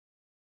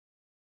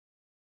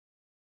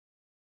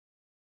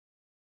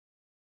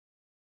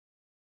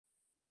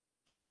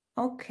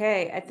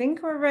Okay, I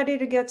think we're ready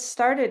to get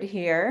started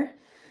here.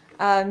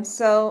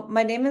 So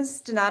my name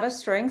is Donata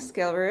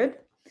Strang-Skilrud,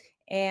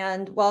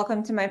 and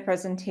welcome to my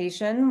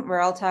presentation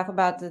where I'll talk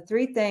about the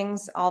 3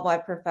 things all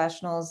web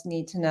professionals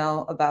need to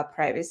know about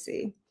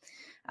privacy.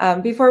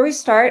 Before we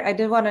start, I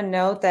did want to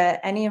note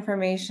that any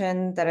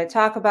information that I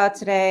talk about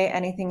today,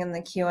 anything in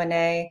the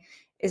Q&A,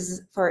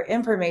 is for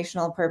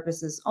informational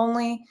purposes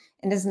only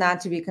and is not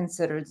to be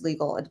considered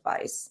legal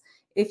advice.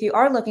 If you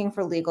are looking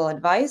for legal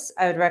advice,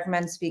 I would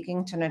recommend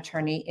speaking to an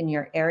attorney in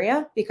your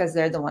area because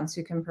they're the ones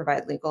who can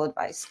provide legal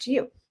advice to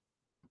you.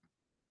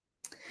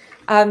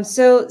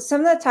 So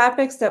some of the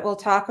topics that we'll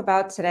talk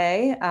about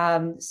today,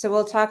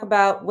 we'll talk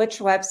about which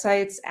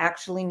websites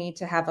actually need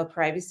to have a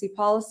privacy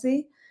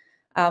policy,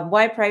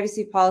 why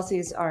privacy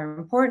policies are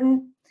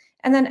important,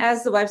 and then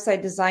as the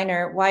website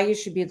designer, why you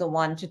should be the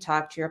one to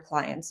talk to your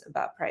clients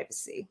about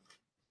privacy.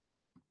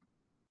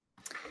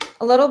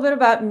 A little bit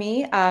about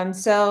me.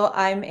 So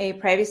I'm a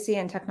privacy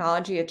and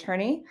technology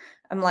attorney.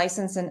 I'm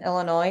licensed in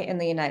Illinois in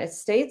the United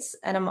States,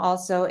 and I'm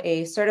also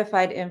a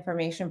certified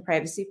information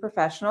privacy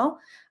professional,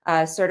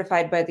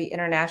 certified by the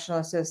International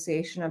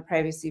Association of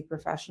Privacy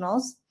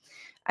Professionals.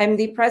 I'm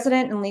the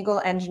president and legal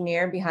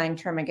engineer behind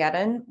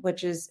Termageddon,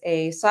 which is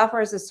a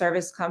software as a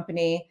service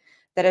company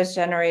that has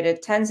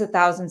generated tens of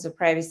thousands of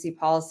privacy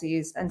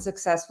policies and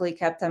successfully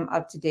kept them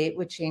up to date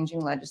with changing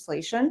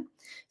legislation.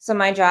 So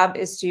my job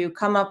is to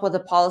come up with a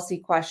policy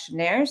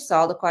questionnaire, so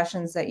all the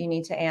questions that you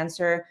need to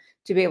answer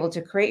to be able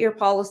to create your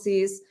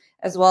policies,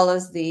 as well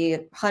as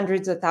the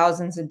hundreds of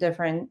thousands of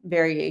different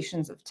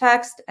variations of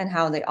text and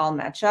how they all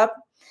match up.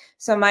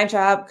 So my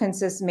job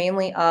consists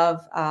mainly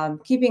of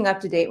keeping up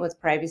to date with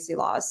privacy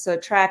laws. So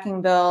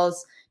tracking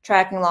bills,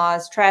 tracking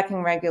laws,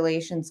 tracking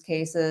regulations,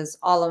 cases,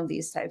 all of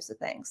these types of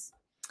things.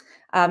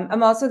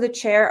 I'm also the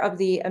chair of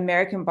the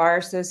American Bar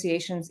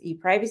Association's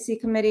e-privacy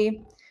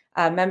committee,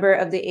 a member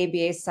of the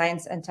ABA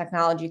Science and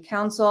Technology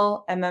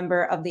Council, a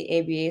member of the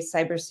ABA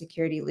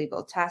Cybersecurity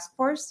Legal Task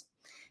Force,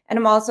 and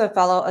I'm also a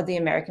fellow of the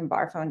American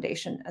Bar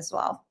Foundation as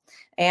well.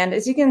 And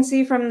as you can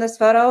see from this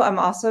photo, I'm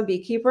also a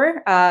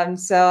beekeeper.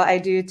 So I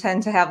do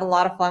tend to have a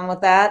lot of fun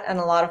with that and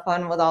a lot of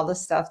fun with all the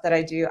stuff that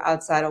I do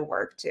outside of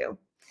work too.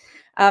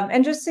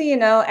 And just so you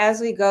know,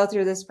 as we go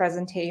through this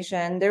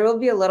presentation, there will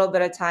be a little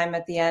bit of time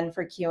at the end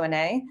for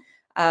Q&A.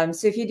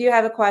 So if you do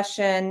have a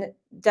question,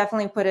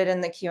 definitely put it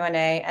in the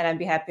Q&A and I'd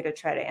be happy to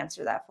try to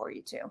answer that for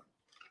you too.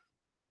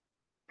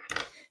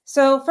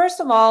 So first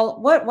of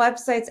all, what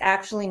websites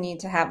actually need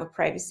to have a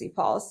privacy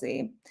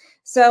policy?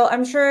 So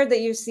I'm sure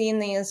that you've seen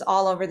these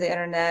all over the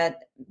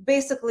internet.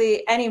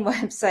 Basically, any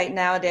website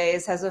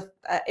nowadays has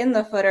in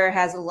the footer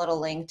has a little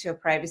link to a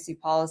privacy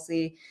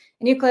policy,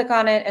 and you click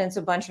on it and it's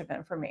a bunch of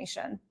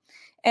information.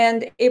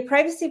 And a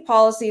privacy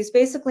policy is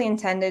basically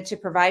intended to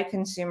provide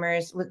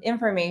consumers with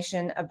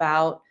information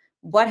about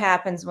what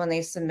happens when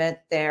they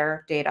submit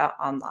their data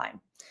online.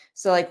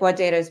 So like what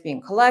data is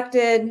being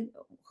collected,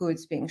 who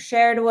it's being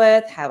shared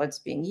with, how it's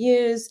being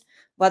used,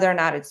 whether or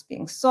not it's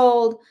being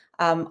sold,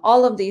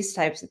 all of these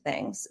types of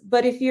things.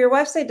 But if your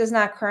website does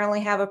not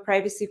currently have a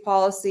privacy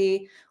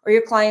policy or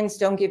your clients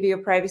don't give you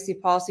a privacy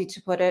policy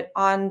to put it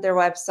on their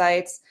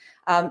websites,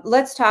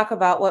 let's talk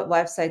about what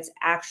websites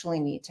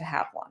actually need to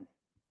have one.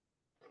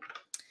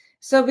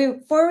 So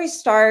before we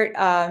start,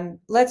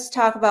 let's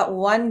talk about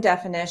one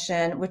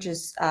definition, which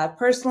is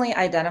personally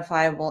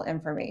identifiable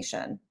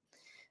information.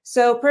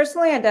 So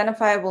personally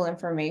identifiable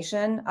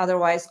information,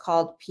 otherwise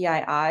called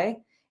PII,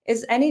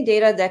 is any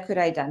data that could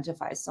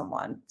identify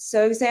someone.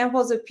 So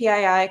examples of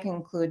PII can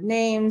include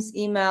names,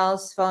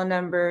 emails, phone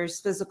numbers,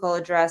 physical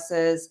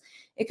addresses.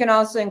 It can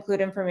also include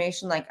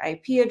information like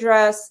IP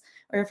address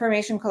or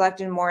information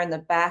collected more in the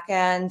back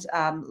end,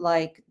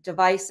 like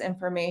device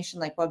information,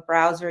 like what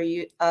browser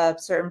a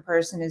certain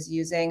person is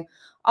using.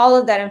 All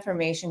of that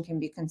information can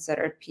be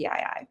considered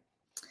PII.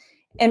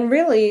 And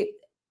really,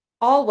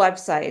 all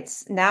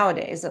websites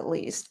nowadays, at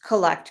least,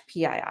 collect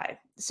PII.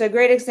 So a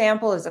great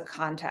example is a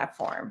contact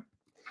form.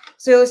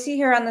 So you'll see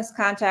here on this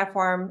contact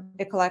form,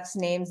 it collects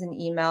names and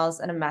emails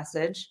and a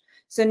message.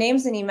 So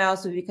names and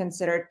emails would be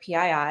considered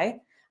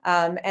PII,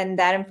 and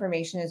that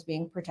information is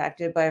being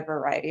protected by a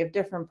variety of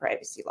different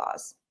privacy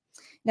laws.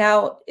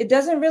 Now, it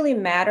doesn't really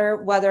matter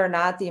whether or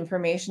not the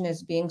information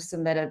is being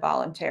submitted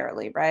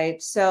voluntarily,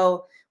 right?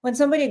 So when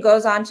somebody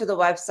goes onto the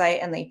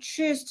website and they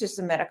choose to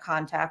submit a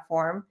contact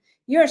form,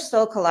 you're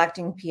still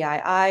collecting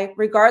PII,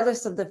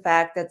 regardless of the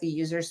fact that the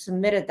user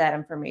submitted that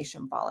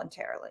information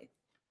voluntarily.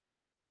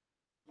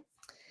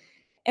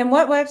 And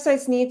what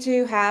websites need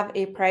to have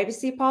a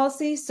privacy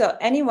policy? So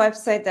any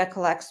website that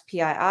collects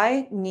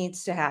PII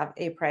needs to have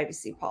a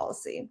privacy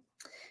policy.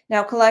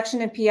 Now,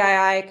 collection of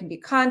PII can be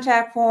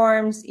contact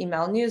forms,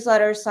 email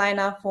newsletters,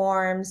 sign-up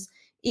forms,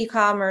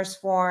 e-commerce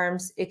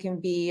forms. It can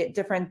be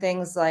different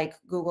things like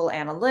Google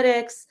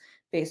Analytics,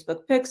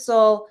 Facebook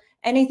Pixel,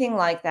 anything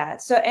like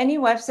that. So any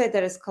website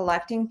that is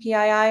collecting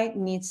PII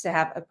needs to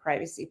have a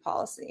privacy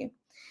policy.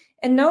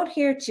 And note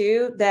here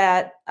too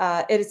that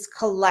it is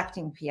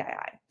collecting PII.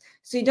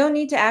 So you don't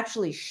need to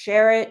actually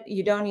share it.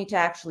 You don't need to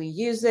actually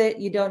use it.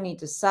 You don't need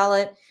to sell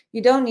it.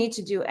 You don't need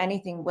to do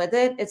anything with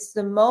it. It's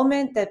the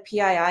moment that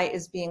PII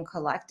is being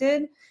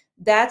collected,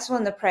 that's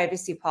when the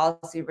privacy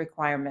policy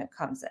requirement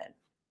comes in.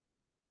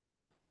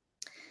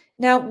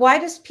 Now, why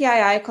does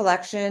PII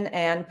collection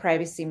and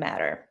privacy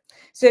matter?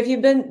 So if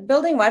you've been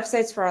building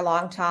websites for a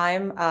long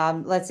time,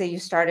 let's say you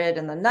started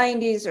in the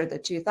 90s or the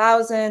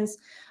 2000s,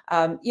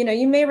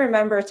 you may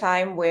remember a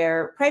time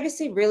where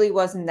privacy really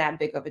wasn't that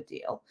big of a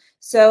deal.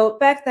 So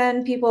back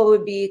then, people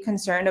would be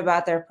concerned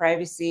about their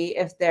privacy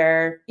if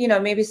they're,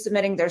 maybe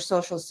submitting their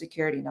social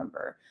security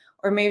number,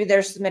 or maybe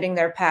they're submitting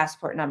their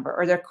passport number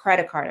or their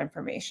credit card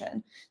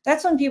information.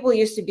 That's when people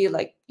used to be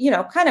like,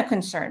 kind of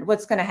concerned,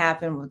 what's going to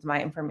happen with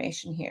my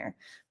information here?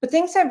 But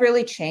things have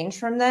really changed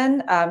from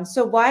then.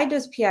 So why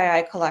does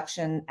PII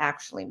collection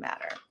actually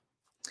matter?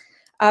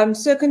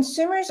 So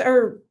consumers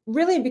are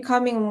really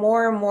becoming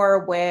more and more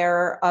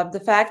aware of the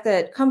fact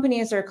that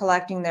companies are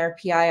collecting their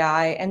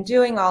PII and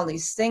doing all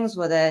these things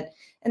with it,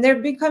 and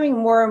they're becoming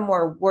more and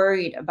more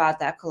worried about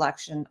that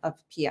collection of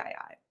PII.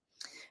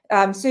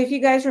 So if you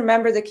guys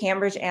remember the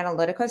Cambridge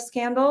Analytica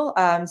scandal,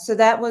 so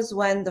that was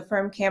when the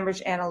firm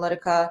Cambridge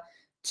Analytica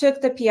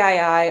took the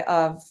PII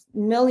of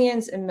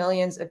millions and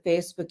millions of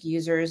Facebook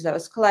users that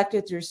was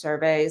collected through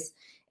surveys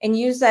and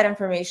used that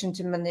information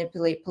to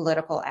manipulate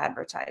political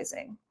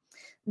advertising.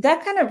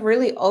 That kind of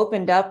really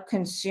opened up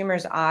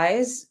consumers'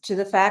 eyes to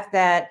the fact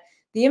that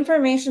the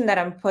information that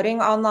I'm putting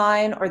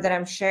online or that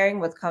I'm sharing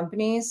with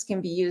companies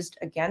can be used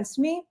against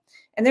me.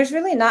 And there's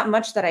really not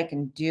much that I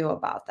can do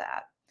about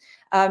that.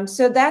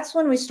 So that's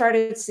when we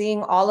started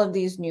seeing all of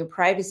these new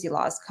privacy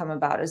laws come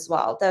about as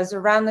well. That was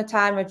around the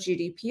time of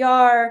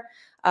GDPR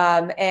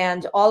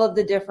and all of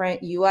the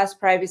different US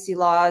privacy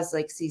laws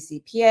like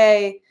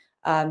CCPA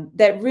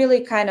that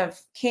really kind of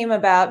came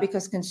about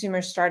because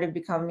consumers started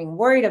becoming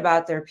worried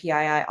about their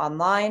PII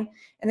online,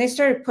 and they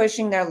started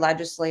pushing their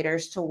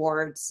legislators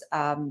towards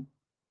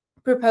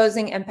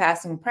proposing and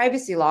passing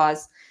privacy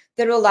laws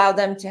that will allow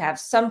them to have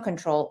some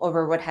control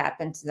over what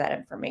happened to that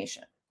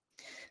information.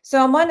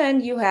 So on one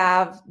end, you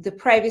have the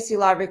privacy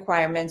law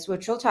requirements,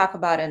 which we'll talk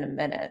about in a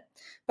minute.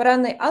 But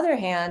on the other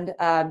hand,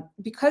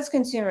 because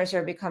consumers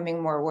are becoming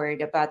more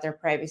worried about their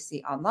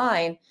privacy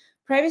online,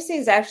 privacy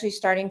is actually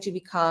starting to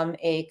become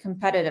a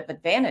competitive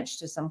advantage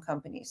to some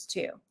companies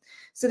too.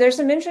 So there's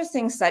some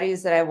interesting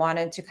studies that I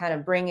wanted to kind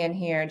of bring in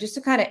here just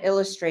to kind of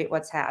illustrate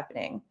what's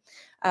happening.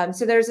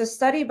 So there's a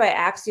study by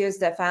Axios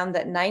that found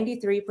that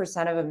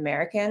 93% of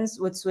Americans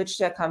would switch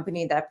to a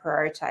company that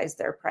prioritized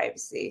their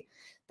privacy.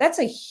 That's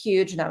a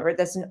huge number.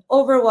 That's an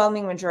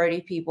overwhelming majority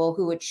of people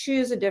who would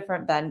choose a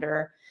different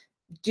vendor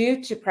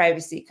due to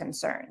privacy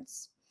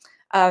concerns.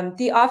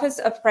 The Office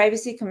of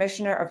Privacy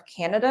Commissioner of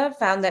Canada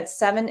found that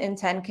 7 in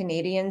 10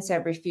 Canadians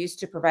have refused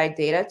to provide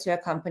data to a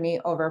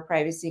company over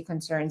privacy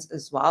concerns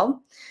as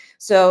well.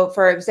 So,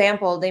 for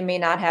example, they may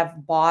not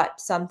have bought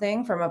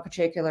something from a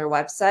particular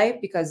website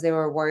because they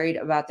were worried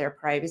about their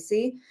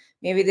privacy.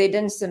 Maybe they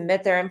didn't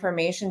submit their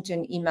information to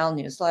an email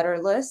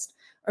newsletter list,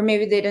 or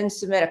maybe they didn't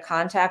submit a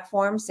contact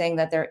form saying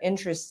that they're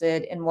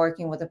interested in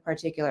working with a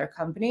particular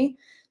company,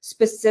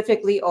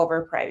 specifically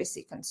over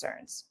privacy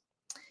concerns.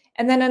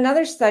 And then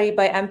another study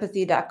by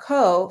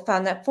empathy.co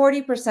found that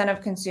 40%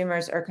 of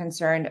consumers are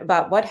concerned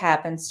about what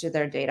happens to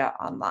their data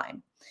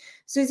online.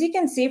 So as you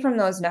can see from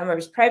those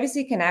numbers,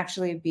 privacy can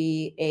actually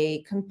be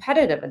a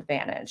competitive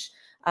advantage,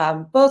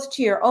 both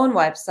to your own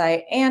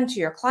website and to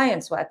your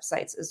clients'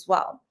 websites as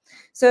well.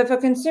 So if a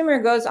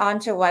consumer goes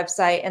onto a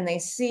website and they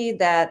see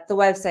that the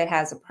website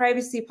has a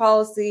privacy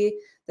policy,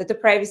 that the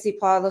privacy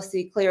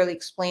policy clearly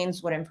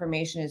explains what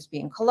information is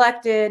being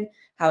collected,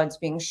 how it's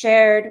being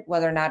shared,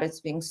 whether or not it's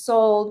being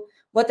sold,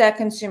 what that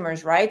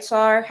consumer's rights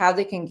are, how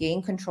they can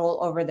gain control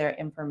over their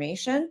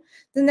information,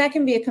 then that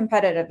can be a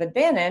competitive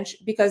advantage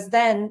because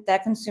then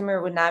that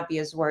consumer would not be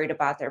as worried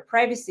about their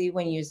privacy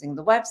when using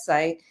the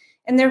website,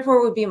 and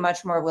therefore would be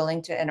much more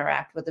willing to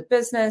interact with the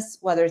business,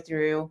 whether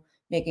through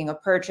making a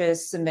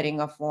purchase,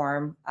 submitting a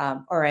form,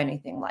 or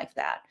anything like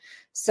that.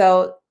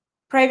 So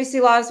privacy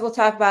laws, we'll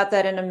talk about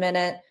that in a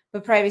minute,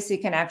 but privacy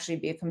can actually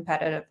be a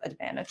competitive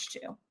advantage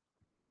too.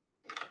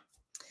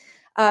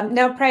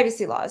 Now,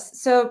 privacy laws.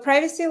 So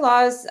privacy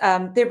laws,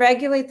 they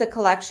regulate the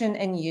collection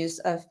and use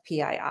of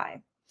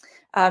PII.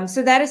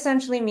 So that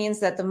essentially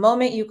means that the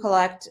moment you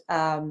collect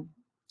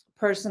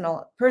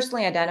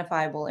personally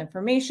identifiable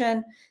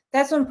information,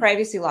 that's when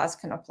privacy laws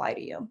can apply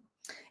to you.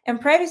 And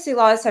privacy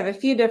laws have a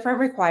few different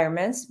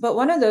requirements, but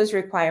one of those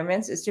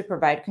requirements is to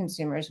provide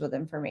consumers with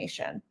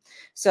information.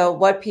 So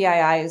what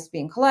PII is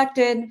being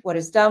collected, what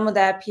is done with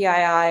that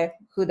PII,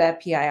 who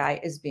that PII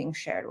is being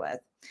shared with.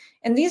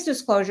 And these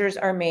disclosures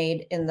are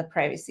made in the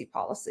privacy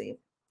policy.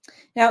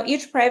 Now,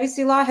 each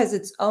privacy law has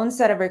its own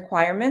set of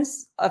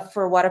requirements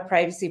for what a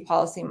privacy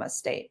policy must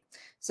state.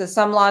 So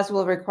some laws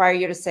will require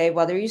you to say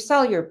whether you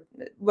sell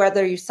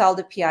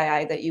the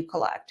PII that you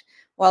collect,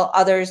 while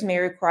others may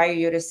require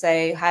you to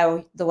say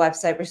how the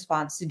website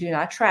responds to do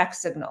not track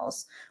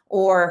signals,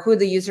 or who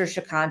the user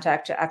should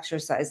contact to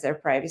exercise their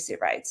privacy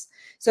rights.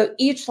 So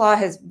each law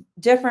has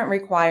different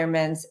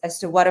requirements as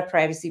to what a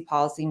privacy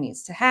policy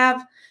needs to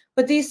have.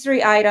 But these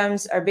 3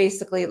 items are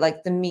basically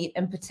like the meat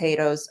and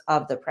potatoes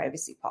of the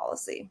privacy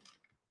policy.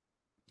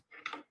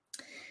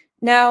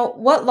 Now,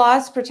 what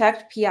laws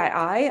protect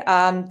PII?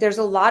 There's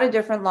a lot of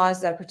different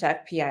laws that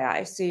protect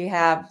PII. So you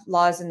have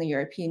laws in the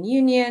European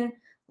Union,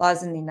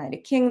 laws in the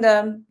United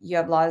Kingdom, you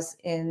have laws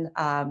in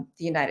the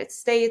United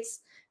States,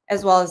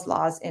 as well as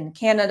laws in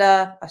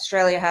Canada.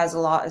 Australia has a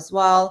law as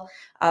well.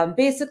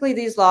 Basically,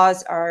 these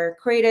laws are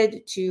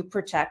created to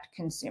protect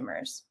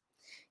consumers.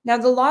 Now,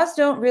 the laws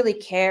don't really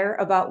care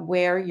about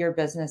where your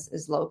business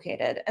is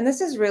located. And this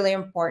is a really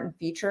important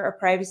feature of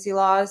privacy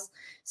laws.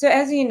 So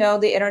as you know,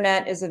 the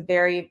internet is a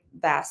very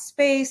vast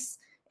space.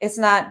 It's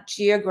not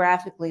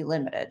geographically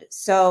limited.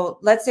 So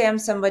let's say I'm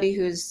somebody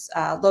who's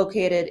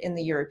located in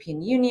the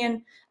European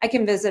Union. I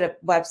can visit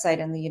a website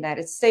in the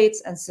United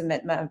States and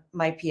submit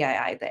my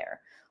PII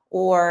there.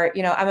 Or,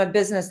 I'm a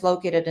business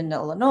located in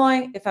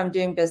Illinois. If I'm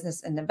doing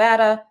business in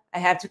Nevada, I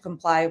have to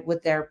comply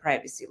with their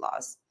privacy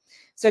laws.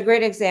 So a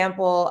great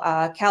example,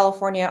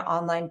 California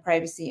Online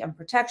Privacy and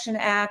Protection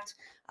Act,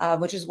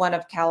 which is one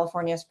of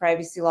California's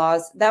privacy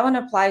laws. That one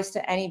applies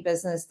to any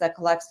business that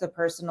collects the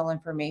personal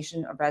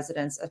information of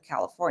residents of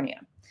California.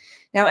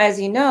 Now,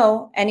 as you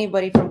know,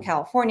 anybody from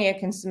California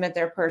can submit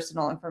their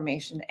personal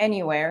information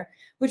anywhere,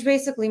 which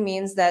basically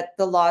means that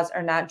the laws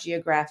are not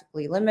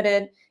geographically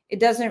limited. It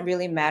doesn't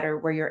really matter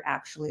where you're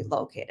actually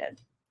located.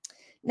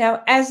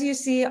 Now, as you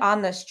see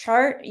on this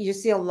chart, you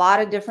see a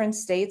lot of different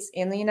states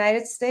in the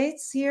United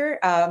States here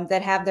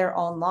that have their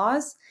own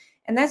laws.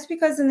 And that's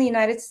because in the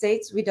United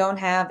States, we don't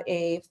have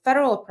a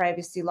federal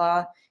privacy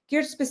law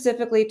geared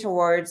specifically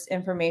towards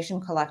information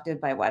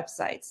collected by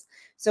websites.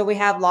 So we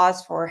have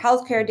laws for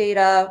healthcare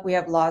data, we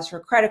have laws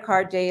for credit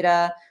card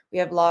data, we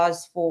have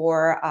laws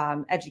for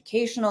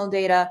educational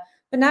data,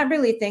 but not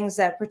really things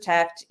that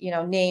protect,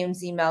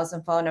 names, emails,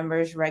 and phone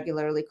numbers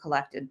regularly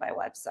collected by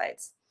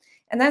websites.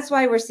 And that's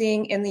why we're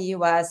seeing in the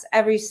US,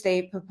 every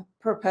state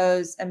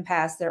propose and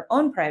pass their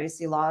own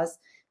privacy laws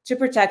to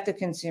protect the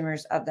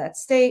consumers of that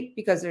state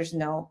because there's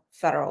no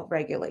federal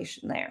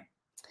regulation there.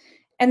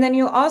 And then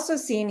you'll also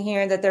see in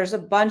here that there's a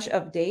bunch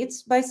of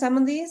dates by some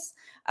of these.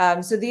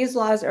 So these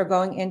laws are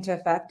going into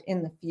effect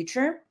in the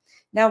future.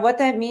 Now, what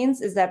that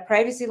means is that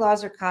privacy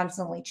laws are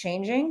constantly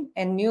changing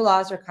and new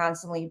laws are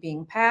constantly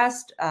being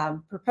passed,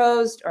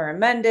 proposed or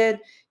amended,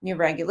 new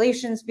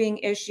regulations being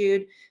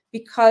issued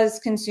because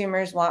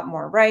consumers want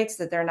more rights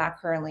that they're not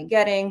currently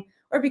getting,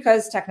 or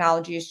because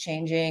technology is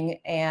changing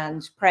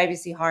and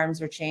privacy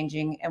harms are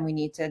changing and we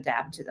need to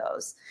adapt to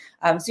those.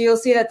 So you'll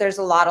see that there's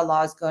a lot of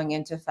laws going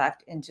into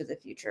effect into the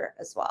future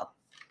as well.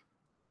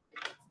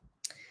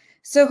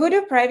 So who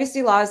do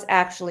privacy laws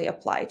actually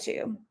apply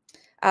to?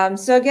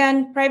 So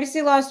again,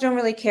 privacy laws don't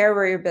really care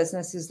where your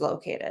business is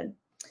located.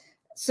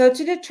 So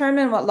to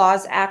determine what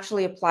laws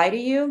actually apply to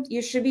you,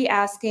 you should be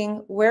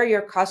asking where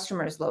your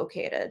customer is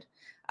located.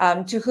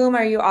 To whom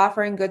are you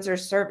offering goods or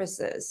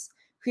services?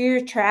 Who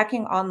you're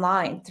tracking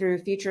online through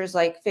features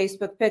like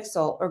Facebook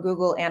Pixel or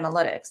Google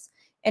Analytics?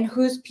 And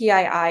whose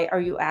PII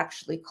are you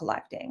actually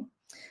collecting?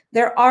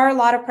 There are a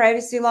lot of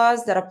privacy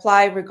laws that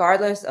apply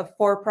regardless of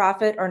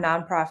for-profit or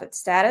nonprofit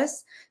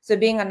status. So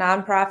being a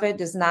nonprofit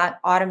does not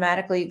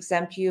automatically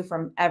exempt you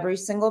from every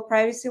single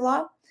privacy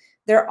law.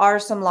 There are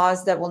some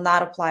laws that will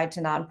not apply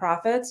to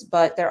nonprofits,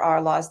 but there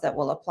are laws that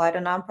will apply to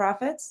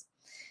nonprofits.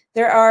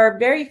 There are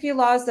very few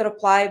laws that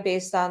apply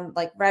based on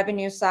like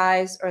revenue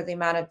size or the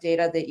amount of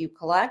data that you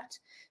collect.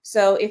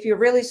 So if you're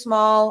really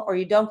small or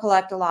you don't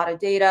collect a lot of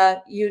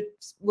data, you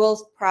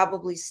will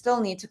probably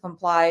still need to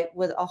comply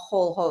with a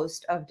whole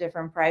host of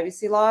different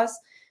privacy laws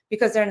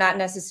because they're not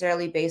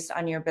necessarily based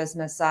on your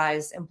business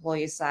size,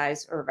 employee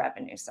size, or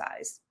revenue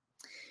size.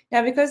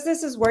 Now, because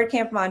this is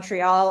WordCamp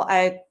Montreal,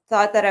 I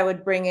thought that I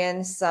would bring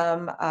in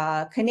some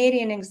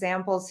Canadian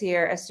examples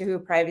here as to who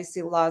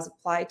privacy laws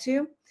apply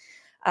to.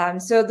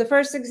 So the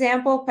first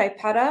example,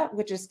 PIPEDA,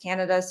 which is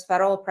Canada's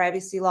federal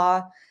privacy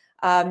law,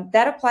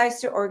 that applies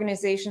to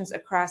organizations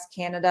across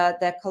Canada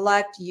that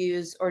collect,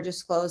 use, or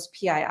disclose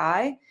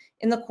PII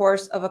in the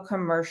course of a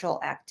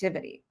commercial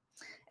activity.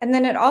 And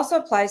then it also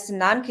applies to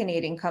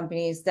non-Canadian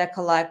companies that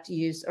collect,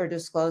 use, or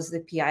disclose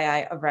the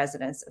PII of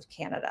residents of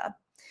Canada.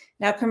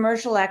 Now,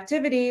 commercial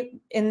activity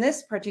in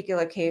this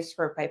particular case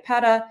for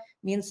PIPEDA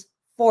means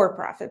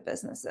for-profit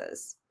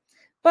businesses.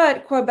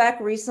 But Quebec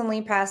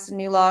recently passed a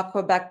new law,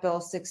 Quebec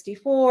Bill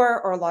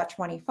 64 or Law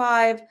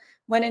 25,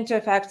 went into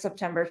effect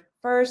September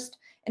 1st,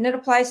 and it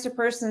applies to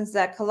persons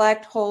that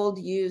collect, hold,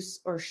 use,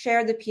 or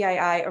share the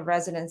PII of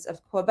residents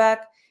of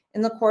Quebec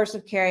in the course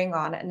of carrying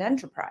on an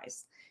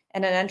enterprise.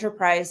 And an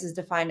enterprise is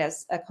defined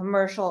as a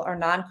commercial or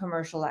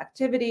non-commercial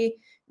activity,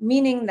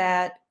 meaning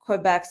that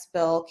Quebec's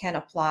bill can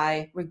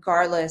apply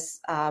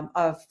regardless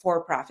of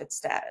for-profit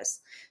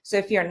status. So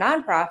if you're a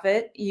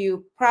nonprofit,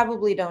 you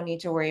probably don't need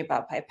to worry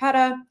about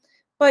PIPEDA,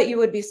 but you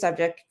would be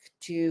subject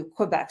to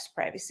Quebec's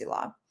privacy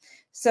law.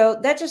 So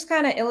that just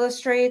kind of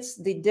illustrates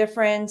the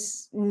different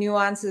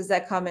nuances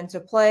that come into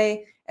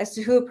play as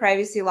to who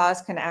privacy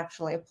laws can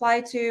actually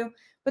apply to.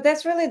 But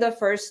that's really the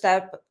first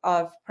step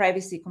of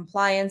privacy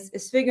compliance,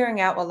 is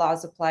figuring out what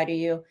laws apply to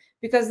you,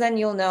 because then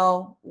you'll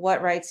know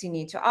what rights you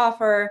need to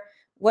offer,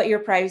 what your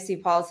privacy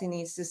policy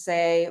needs to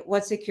say,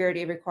 what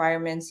security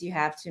requirements you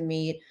have to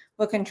meet,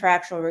 what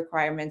contractual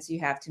requirements you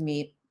have to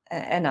meet,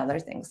 and other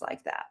things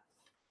like that.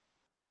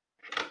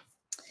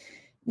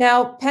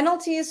 Now,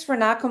 penalties for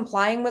not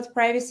complying with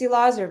privacy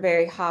laws are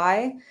very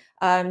high.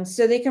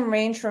 So they can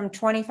range from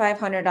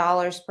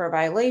 $2,500 per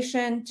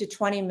violation to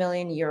 20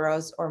 million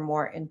euros or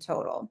more in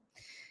total.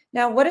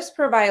 Now, what does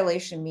per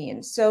violation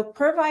mean? So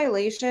per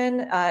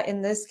violation,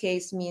 in this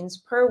case, means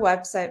per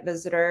website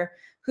visitor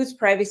whose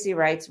privacy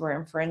rights were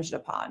infringed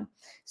upon.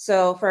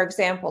 So for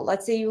example,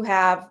 let's say you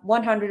have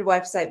 100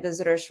 website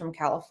visitors from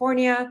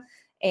California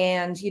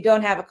and you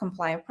don't have a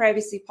compliant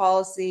privacy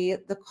policy.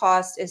 The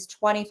cost is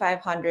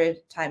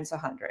 2,500 times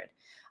 100.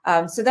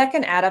 So that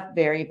can add up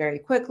very, very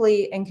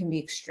quickly and can be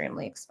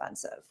extremely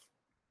expensive.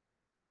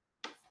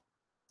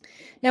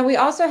 Now, we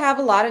also have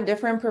a lot of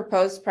different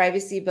proposed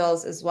privacy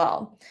bills as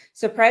well.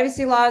 So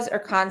privacy laws are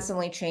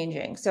constantly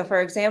changing. So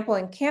for example,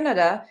 in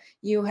Canada,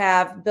 you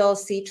have Bill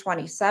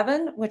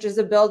C-27, which is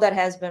a bill that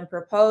has been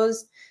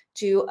proposed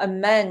to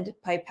amend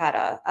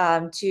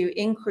Pipetta to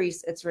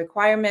increase its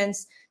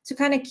requirements to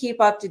kind of keep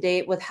up to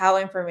date with how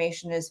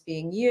information is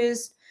being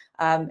used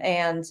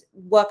and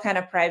what kind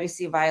of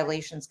privacy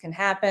violations can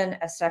happen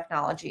as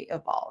technology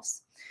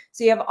evolves.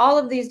 So you have all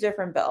of these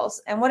different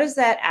bills. And what does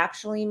that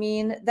actually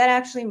mean? That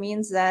actually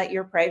means that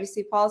your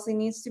privacy policy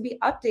needs to be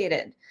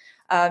updated.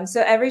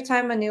 So every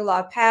time a new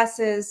law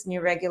passes,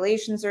 new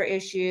regulations are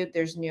issued,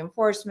 there's new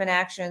enforcement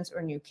actions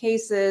or new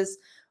cases,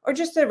 or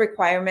just the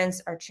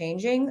requirements are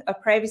changing, a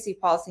privacy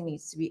policy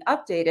needs to be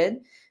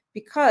updated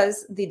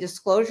because the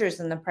disclosures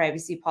in the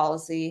privacy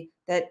policy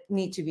that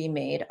need to be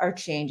made are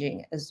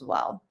changing as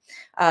well.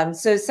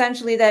 So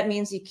essentially that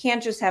means you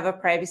can't just have a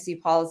privacy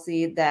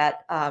policy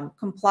that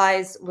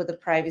complies with the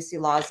privacy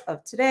laws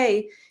of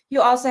today.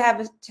 You also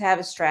have to have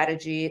a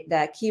strategy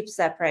that keeps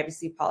that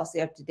privacy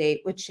policy up to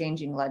date with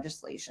changing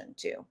legislation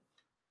too.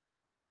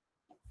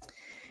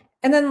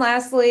 And then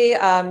lastly,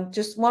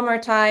 just one more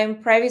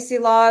time, privacy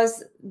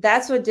laws,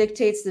 that's what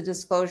dictates the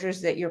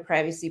disclosures that your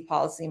privacy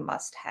policy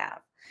must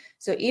have.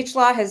 So each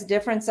law has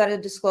different set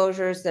of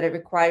disclosures that it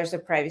requires a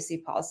privacy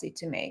policy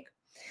to make.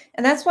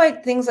 And that's why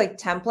things like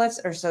templates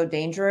are so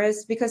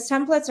dangerous, because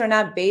templates are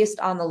not based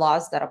on the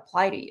laws that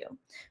apply to you,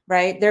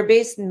 right? They're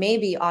based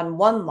maybe on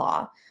one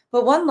law,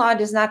 but one law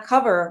does not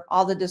cover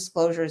all the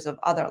disclosures of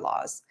other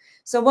laws.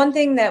 So one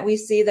thing that we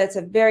see that's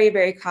a very,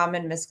 very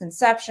common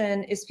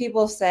misconception is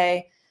people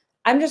say,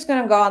 I'm just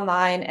going to go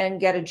online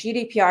and get a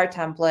GDPR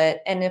template.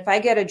 And if I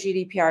get a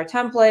GDPR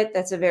template,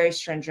 that's a very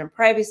stringent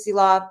privacy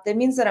law. That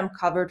means that I'm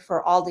covered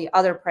for all the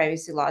other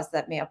privacy laws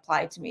that may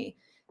apply to me.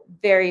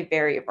 Very,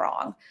 very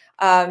wrong.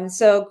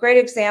 So great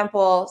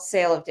example,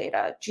 sale of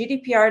data.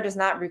 GDPR does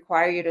not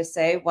require you to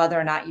say whether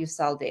or not you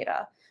sell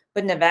data,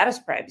 but Nevada's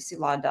privacy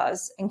law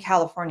does, and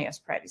California's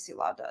privacy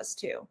law does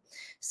too.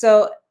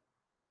 So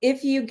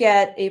if you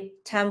get a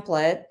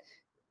template,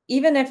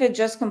 even if it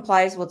just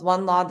complies with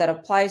one law that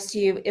applies to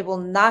you, it will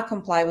not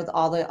comply with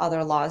all the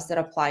other laws that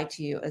apply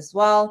to you as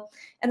well.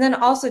 And then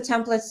also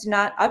templates do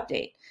not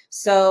update.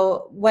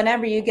 So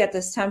whenever you get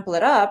this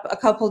template up, a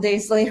couple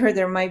days later,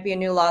 there might be a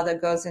new law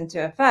that goes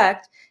into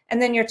effect,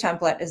 and then your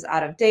template is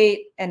out of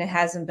date and it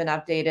hasn't been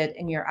updated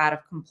and you're out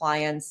of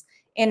compliance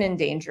and in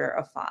danger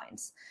of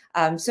fines.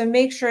 So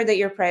make sure that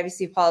your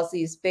privacy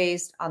policy is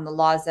based on the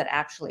laws that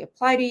actually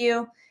apply to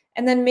you.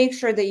 And then make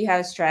sure that you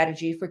have a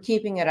strategy for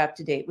keeping it up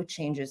to date with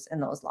changes in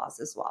those laws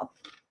as well.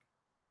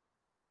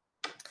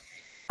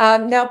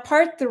 Now,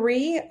 part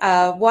 3,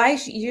 why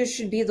you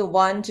should be the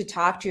one to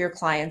talk to your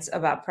clients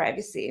about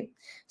privacy.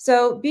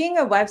 So being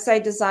a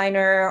website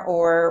designer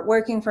or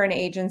working for an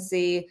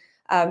agency,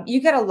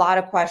 you get a lot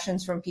of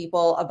questions from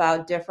people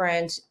about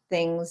different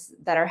things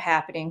that are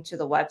happening to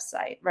the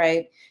website,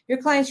 right?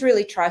 Your clients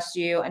really trust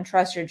you and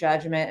trust your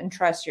judgment and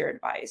trust your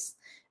advice.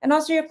 And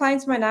also your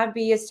clients might not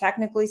be as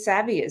technically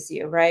savvy as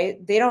you,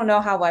 right? They don't know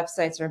how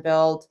websites are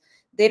built.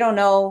 They don't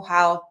know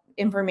how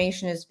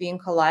information is being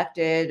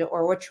collected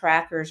or what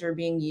trackers are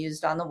being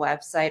used on the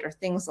website or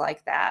things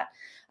like that.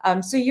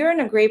 So you're in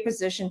a great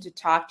position to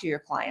talk to your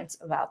clients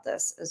about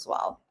this as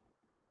well.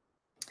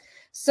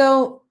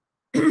 So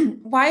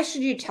why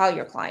should you tell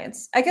your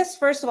clients? I guess,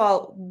 first of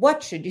all,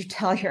 what should you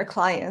tell your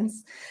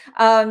clients?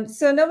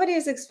 So nobody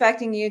is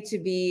expecting you to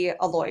be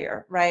a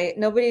lawyer, right?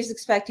 Nobody's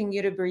expecting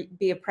you to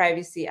be a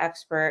privacy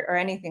expert or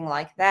anything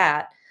like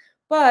that.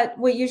 But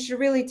what you should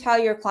really tell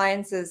your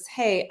clients is,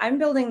 hey, I'm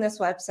building this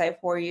website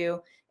for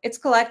you. It's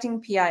collecting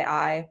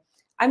PII.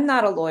 I'm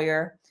not a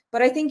lawyer,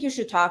 but I think you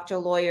should talk to a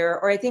lawyer,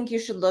 or I think you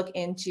should look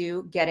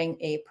into getting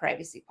a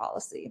privacy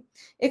policy.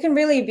 It can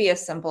really be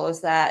as simple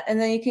as that. And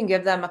then you can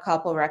give them a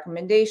couple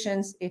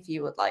recommendations if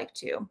you would like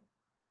to.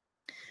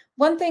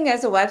 One thing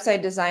as a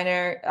website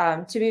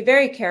designer to be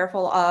very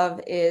careful of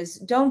is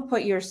don't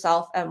put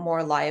yourself at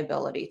more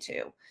liability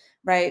too,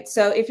 right?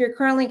 So if you're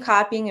currently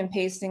copying and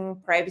pasting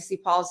privacy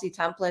policy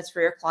templates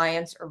for your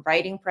clients or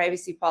writing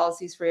privacy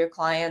policies for your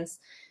clients,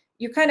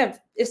 you're kind of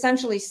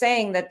essentially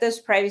saying that this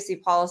privacy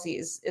policy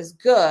is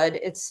good,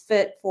 it's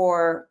fit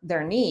for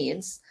their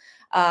needs,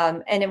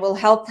 and it will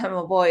help them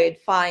avoid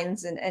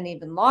fines and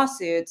even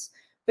lawsuits.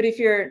 But if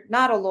you're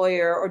not a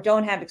lawyer or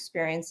don't have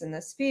experience in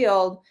this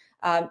field,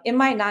 it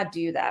might not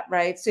do that,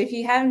 right? So if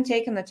you haven't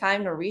taken the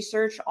time to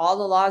research all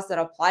the laws that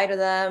apply to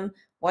them,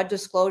 what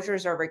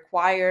disclosures are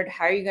required,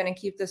 how are you going to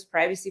keep this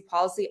privacy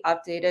policy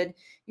updated,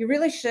 you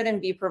really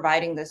shouldn't be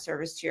providing this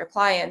service to your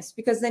clients,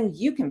 because then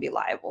you can be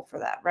liable for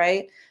that,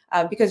 right?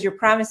 Because you're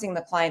promising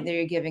the client that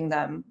you're giving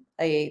them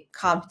a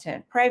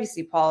competent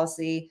privacy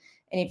policy.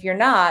 And if you're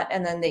not,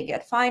 and then they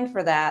get fined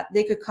for that,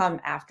 they could come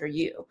after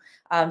you.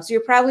 So you're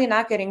probably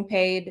not getting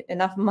paid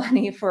enough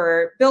money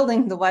for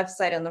building the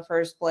website in the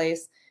first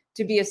place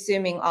to be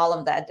assuming all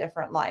of that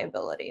different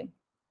liability.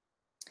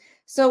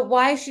 So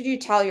why should you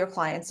tell your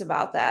clients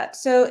about that?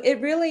 So it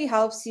really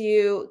helps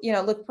you,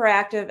 look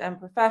proactive and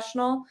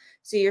professional.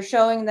 So you're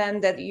showing them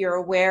that you're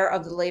aware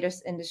of the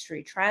latest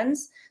industry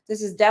trends.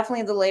 This is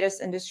definitely the latest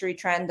industry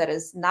trend that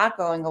is not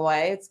going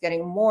away. It's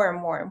getting more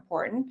and more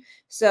important.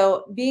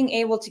 So being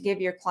able to give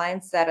your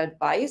clients that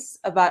advice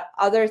about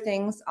other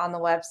things on the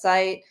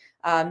website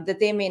that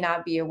they may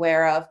not be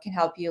aware of can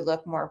help you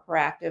look more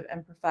proactive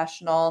and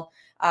professional,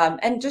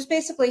 and just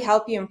basically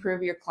help you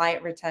improve your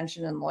client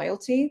retention and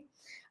loyalty.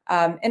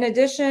 In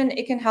addition,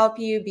 it can help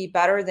you be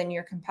better than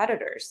your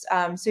competitors.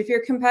 So if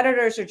your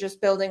competitors are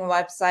just building a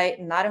website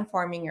and not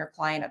informing your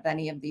client of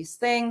any of these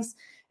things,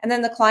 and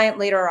then the client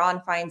later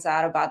on finds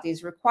out about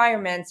these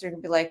requirements, they're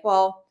going to be like,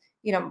 well,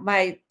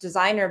 my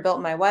designer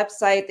built my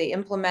website, they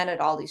implemented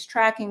all these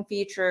tracking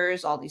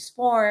features, all these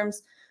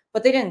forms,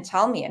 but they didn't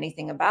tell me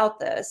anything about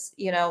this.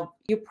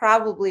 You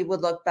probably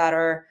would look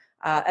better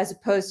as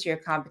opposed to your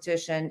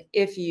competition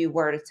if you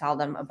were to tell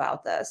them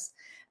about this.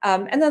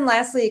 And then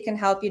lastly, it can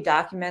help you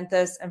document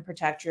this and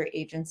protect your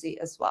agency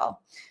as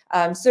well.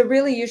 So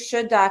really, you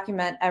should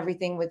document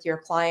everything with your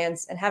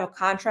clients and have a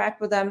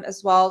contract with them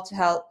as well to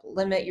help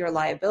limit your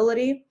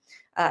liability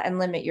and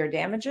limit your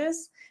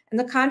damages. And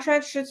the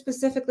contract should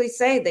specifically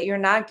say that you're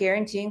not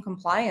guaranteeing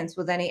compliance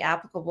with any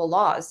applicable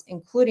laws,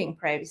 including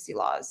privacy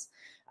laws.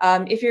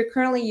 If you're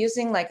currently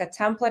using like a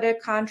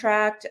templated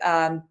contract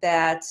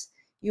that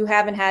you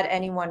haven't had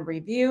anyone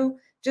review,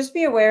 just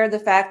be aware of the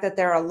fact that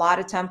there are a lot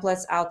of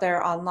templates out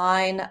there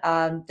online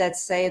that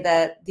say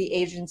that the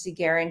agency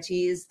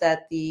guarantees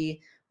that the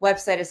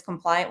website is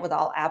compliant with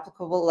all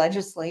applicable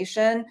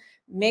legislation.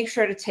 Make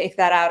sure to take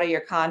that out of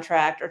your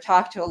contract or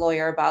talk to a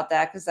lawyer about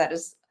that, because that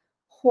is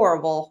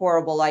horrible,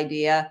 horrible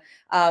idea.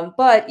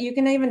 But you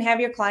can even have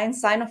your clients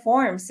sign a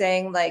form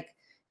saying like,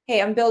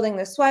 hey, I'm building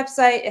this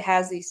website. It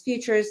has these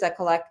features that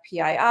collect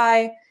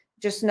PII.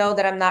 Just know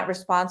that I'm not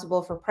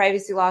responsible for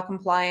privacy law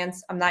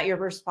compliance. I'm not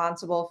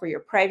responsible for your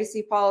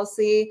privacy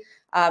policy.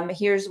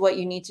 Here's what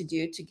you need to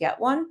do to get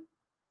one,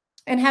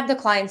 and have the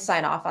client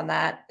sign off on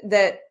that.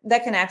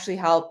 That can actually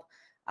help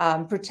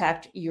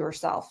protect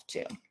yourself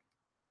too.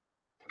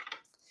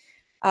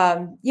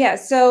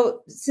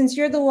 So since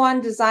you're the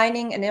one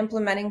designing and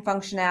implementing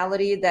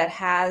functionality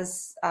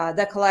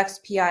that collects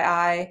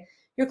PII,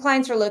 your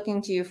clients are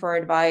looking to you for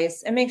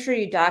advice, and make sure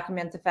you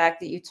document the fact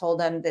that you told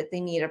them that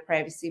they need a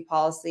privacy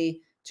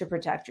policy to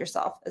protect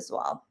yourself as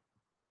well.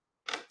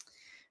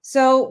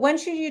 So when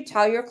should you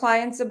tell your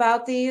clients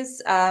about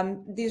these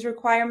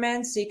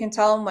requirements? So you can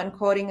tell them when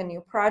quoting a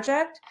new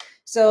project.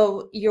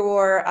 So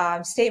your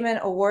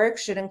statement of work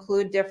should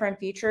include different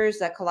features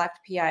that collect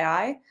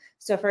PII.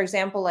 So for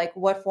example, like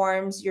what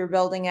forms you're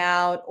building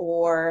out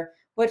or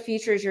what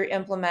features you're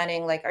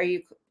implementing. Like, are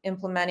you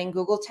implementing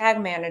Google Tag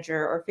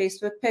Manager or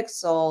Facebook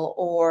Pixel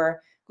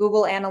or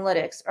Google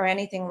Analytics or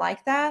anything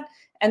like that?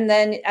 And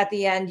then at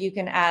the end, you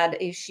can add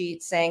a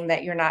sheet saying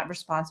that you're not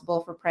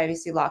responsible for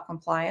privacy law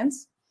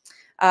compliance.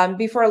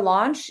 Before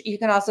launch, you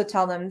can also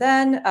tell them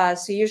then.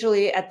 So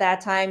usually at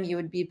that time, you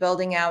would be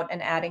building out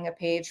and adding a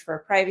page for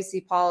a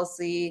privacy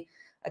policy,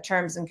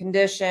 terms and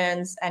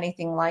conditions,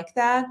 anything like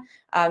that.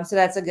 So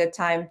that's a good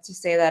time to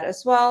say that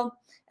as well.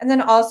 And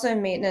then also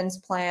maintenance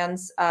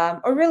plans,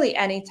 or really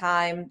any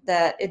time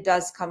that it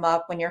does come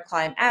up when your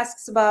client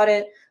asks about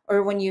it,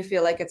 or when you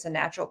feel like it's a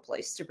natural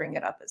place to bring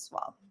it up as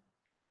well.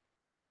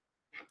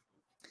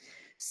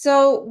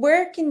 So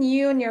where can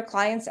you and your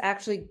clients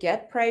actually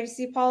get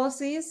privacy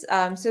policies?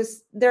 So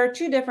there are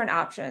two different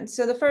options.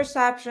 So the first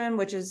option,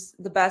 which is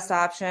the best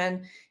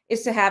option,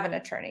 is to have an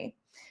attorney.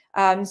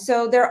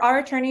 So there are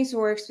attorneys who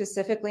work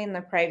specifically in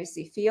the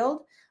privacy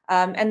field,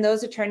 and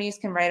those attorneys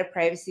can write a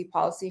privacy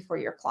policy for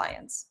your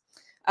clients.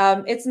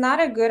 It's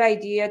not a good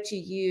idea to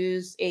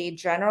use a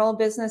general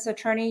business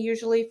attorney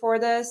usually for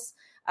this.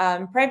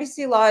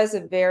 Privacy law is a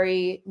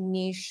very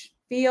niche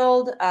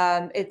field.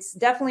 It's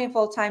definitely a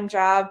full-time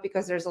job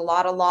because there's a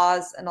lot of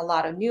laws and a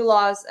lot of new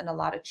laws and a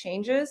lot of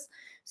changes.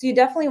 So you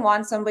definitely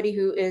want somebody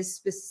who is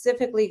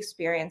specifically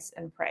experienced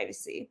in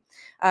privacy.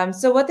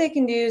 So what they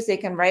can do is they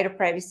can write a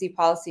privacy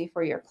policy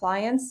for your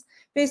clients.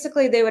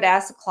 Basically, they would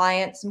ask the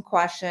client some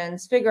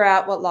questions, figure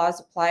out what laws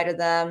apply to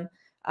them,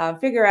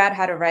 figure out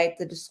how to write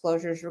the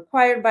disclosures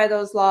required by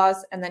those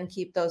laws, and then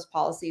keep those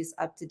policies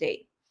up to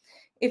date.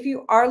 if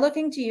you are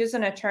looking to use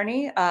an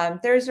attorney,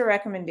 there's a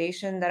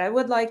recommendation that I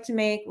would like to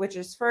make, which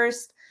is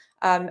first,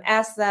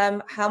 ask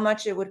them how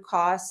much it would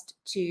cost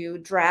to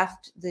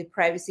draft the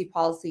privacy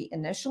policy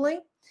initially.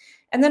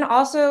 And then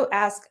also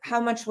ask how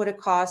much would it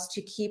cost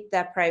to keep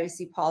that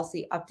privacy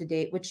policy up to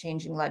date with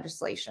changing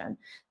legislation.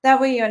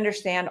 That way you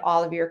understand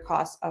all of your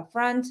costs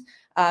upfront.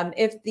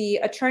 If the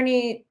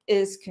attorney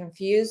is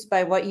confused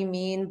by what you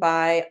mean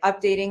by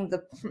updating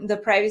the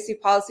privacy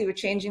policy with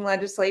changing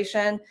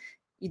legislation,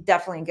 you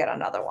definitely get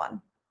another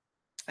one.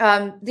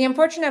 The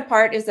unfortunate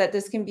part is that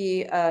this can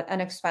be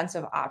an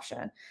expensive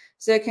option.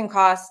 So it can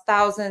cost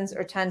thousands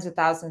or tens of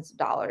thousands of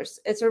dollars.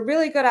 It's a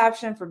really good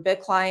option for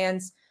big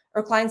clients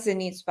or clients that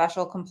need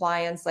special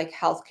compliance like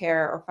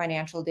healthcare or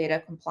financial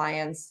data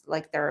compliance,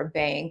 like they're a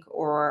bank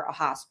or a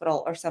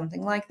hospital or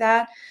something like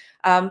that.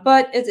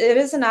 But it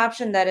is an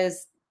option that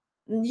is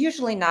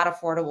usually not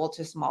affordable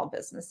to small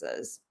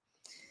businesses.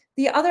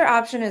 The other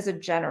option is a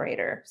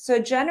generator. So a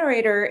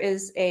generator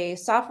is a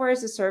software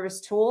as a service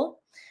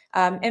tool.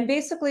 And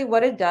basically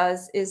what it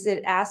does is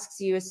it asks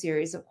you a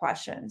series of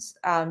questions.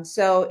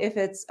 So if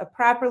it's a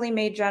properly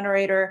made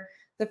generator,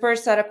 the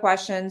first set of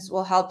questions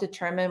will help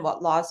determine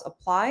what laws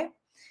apply.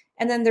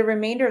 And then the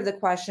remainder of the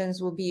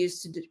questions will be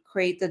used to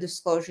create the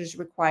disclosures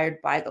required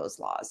by those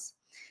laws.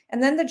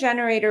 And then the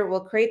generator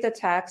will create the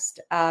text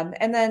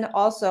and then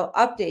also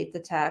update the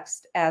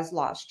text as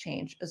laws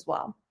change as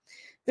well.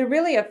 They're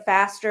really a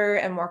faster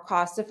and more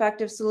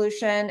cost-effective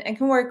solution and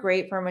can work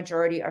great for a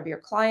majority of your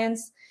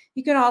clients.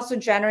 You can also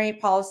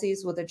generate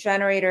policies with a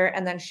generator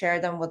and then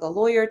share them with a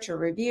lawyer to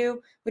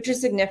review, which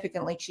is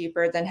significantly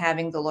cheaper than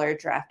having the lawyer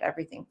draft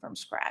everything from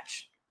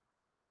scratch.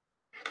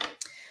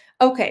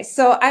 Okay,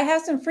 so I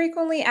have some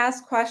frequently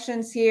asked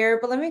questions here,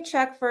 but let me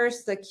check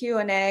first the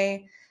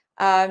Q&A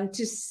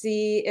to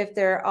see if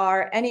there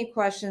are any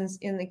questions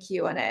in the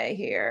Q&A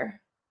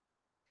here.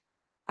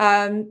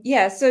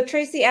 Yeah, so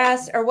Tracy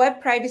asked, are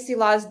web privacy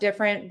laws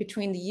different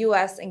between the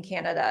US and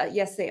Canada?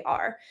 Yes, they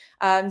are.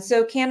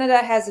 So Canada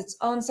has its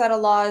own set of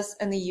laws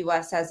and the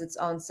US has its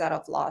own set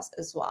of laws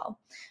as well.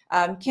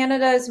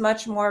 Canada is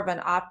much more of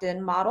an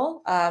opt-in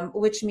model,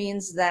 which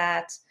means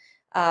that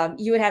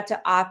you would have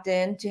to opt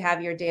in to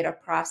have your data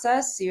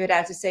processed. So you would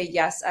have to say,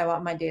 yes, I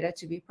want my data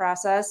to be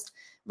processed.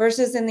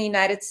 Versus in the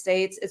United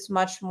States, it's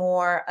much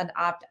more an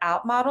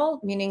opt-out model,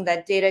 meaning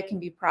that data can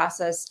be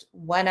processed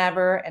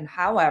whenever and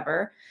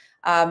however,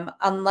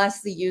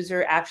 unless the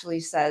user actually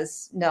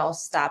says, no,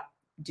 stop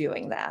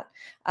doing that.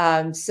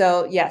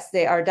 So yes,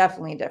 they are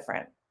definitely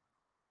different.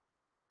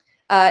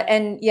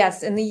 And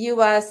yes, in the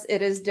US,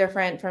 it is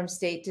different from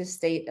state to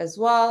state as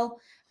well.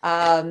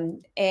 Yeah,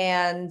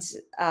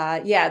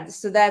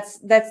 so that's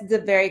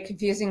the very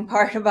confusing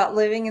part about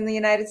living in the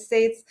United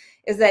States,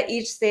 is that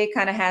each state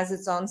kind of has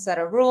its own set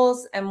of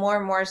rules, and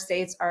more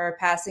states are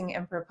passing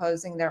and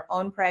proposing their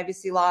own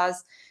privacy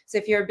laws. So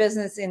if you're a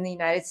business in the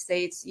United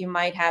States, you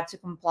might have to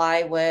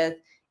comply with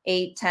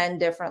 8, 10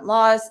 different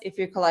laws if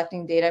you're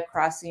collecting data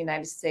across the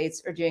United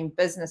States or doing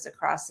business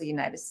across the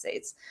United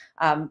States,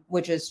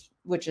 which is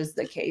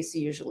the case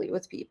usually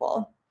with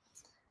people.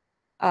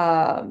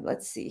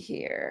 Let's see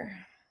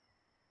here.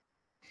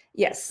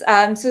 Yes,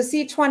 so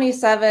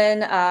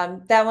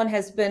C27, that one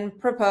has been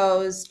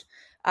proposed,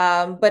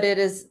 but it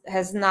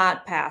has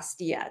not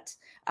passed yet.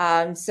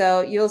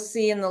 So you'll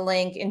see in the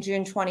link in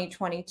June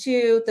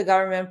 2022, the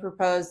government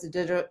proposed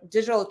the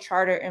Digital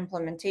Charter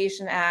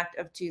Implementation Act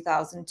of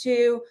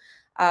 2002.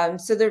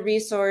 So the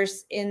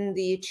resource in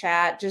the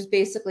chat just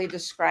basically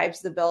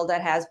describes the bill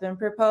that has been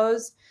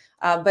proposed,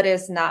 but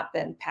has not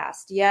been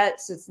passed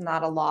yet. So it's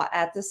not a law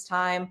at this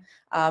time,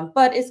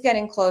 but it's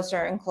getting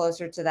closer and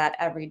closer to that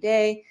every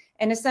day.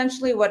 And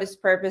essentially what its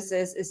purpose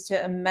is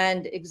to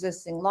amend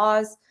existing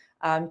laws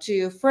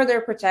to further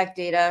protect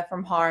data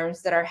from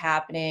harms that are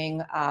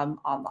happening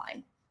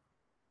online.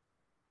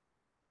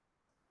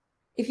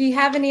 If you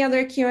have any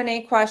other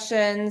Q&A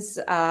questions,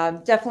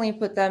 definitely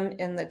put them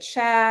in the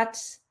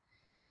chat.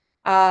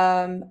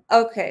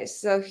 Okay,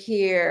 so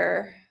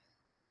here.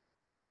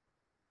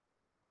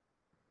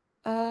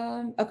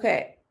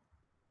 Okay.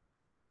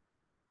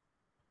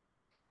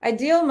 I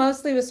deal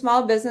mostly with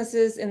small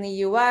businesses in the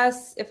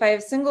US. If I have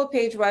a single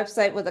page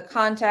website with a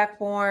contact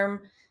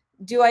form,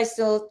 do I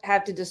still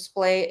have to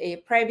display a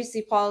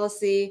privacy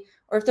policy?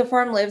 Or if the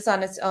form lives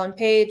on its own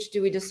page,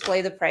 do we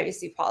display the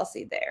privacy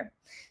policy there?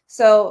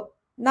 So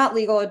not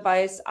legal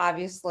advice,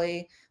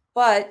 obviously,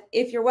 but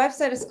if your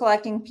website is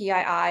collecting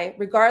PII,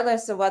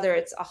 regardless of whether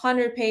it's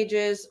 100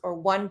 pages or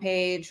 1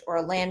 page or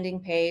a landing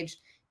page,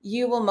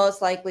 you will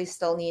most likely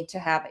still need to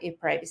have a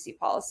privacy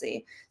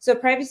policy. So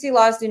privacy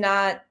laws do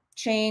not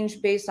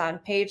change based on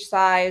page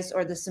size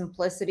or the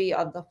simplicity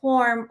of the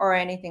form or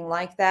anything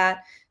like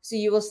that. So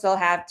you will still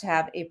have to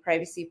have a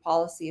privacy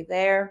policy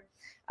there.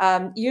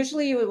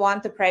 Usually you would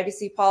want the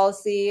privacy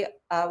policy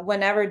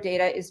whenever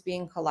data is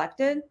being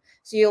collected.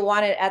 So you'll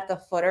want it at the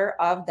footer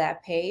of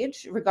that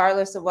page,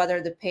 regardless of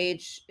whether the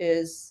page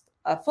is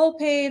a full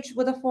page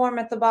with a form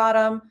at the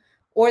bottom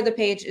or the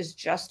page is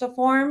just a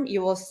form.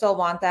 You will still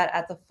want that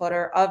at the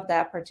footer of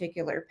that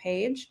particular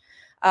page.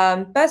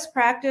 Best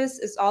practice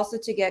is also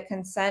to get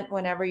consent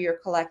whenever you're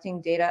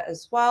collecting data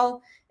as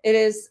well. It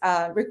is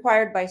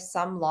required by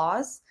some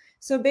laws.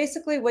 So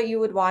basically what you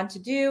would want to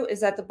do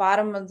is at the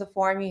bottom of the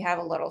form, you have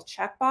a little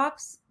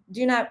checkbox.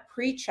 Do not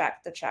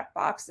pre-check the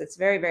checkbox. It's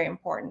very, very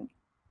important.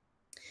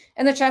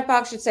 And the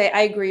checkbox should say,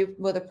 I agree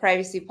with a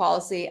privacy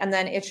policy, and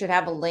then it should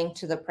have a link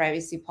to the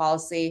privacy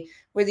policy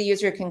where the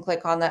user can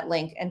click on that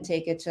link and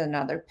take it to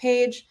another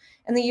page.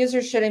 And the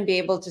user shouldn't be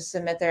able to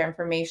submit their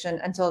information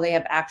until they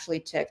have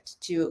actually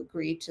ticked to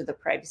agree to the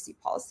privacy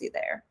policy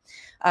there.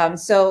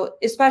 So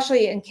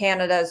especially in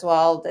Canada as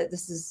well, that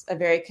this is a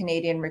very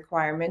Canadian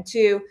requirement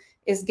too,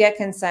 is get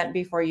consent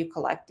before you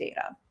collect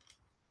data.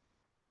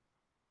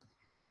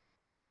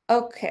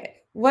 Okay.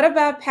 What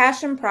about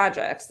passion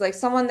projects, like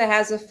someone that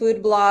has a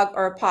food blog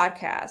or a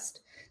podcast?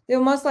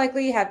 They'll most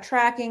likely have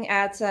tracking,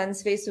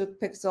 AdSense, Facebook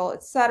Pixel,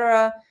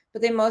 etc.,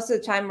 but they most of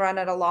the time run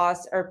at a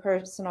loss or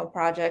personal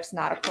projects,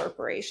 not a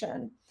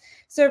corporation.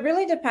 So it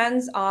really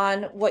depends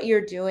on what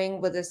you're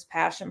doing with this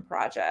passion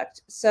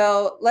project.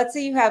 So let's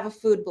say you have a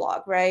food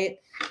blog, right?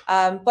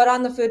 But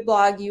on the food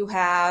blog, you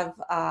have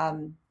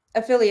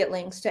affiliate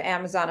links to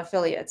Amazon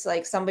affiliates,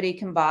 like somebody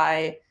can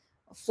buy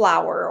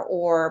flour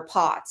or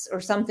pots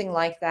or something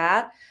like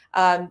that.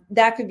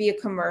 That could be a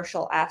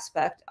commercial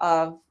aspect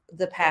of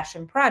the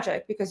passion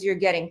project because you're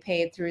getting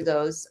paid through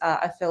those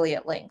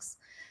affiliate links.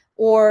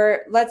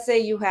 Or let's say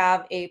you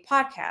have a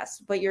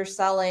podcast, but you're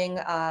selling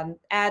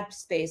ad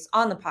space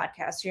on the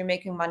podcast. So you're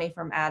making money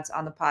from ads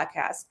on the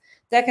podcast.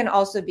 That can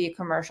also be a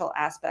commercial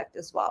aspect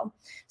as well.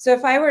 So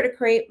if I were to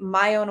create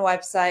my own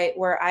website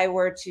where I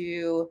were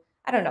to,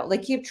 I don't know,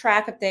 like keep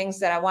track of things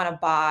that I want to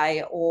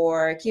buy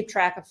or keep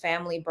track of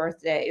family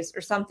birthdays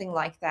or something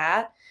like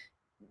that,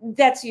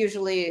 that's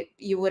usually,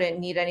 you wouldn't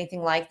need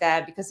anything like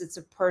that because it's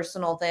a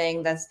personal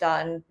thing that's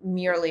done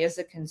merely as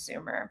a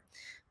consumer.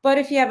 But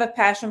if you have a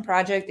passion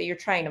project that you're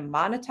trying to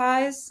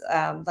monetize,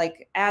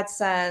 like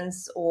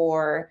AdSense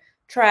or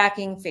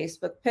tracking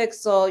Facebook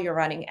Pixel, you're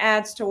running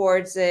ads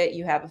towards it,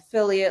 you have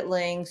affiliate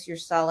links, you're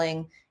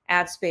selling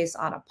ad space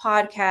on a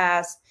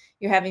podcast,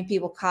 you're having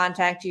people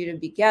contact you to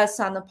be guests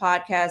on the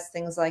podcast,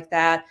 things like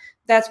that,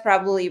 that's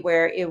probably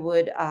where it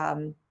would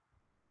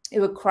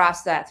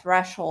cross that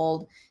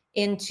threshold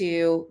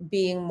into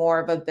being more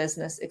of a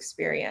business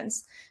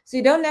experience. So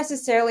you don't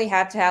necessarily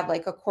have to have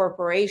like a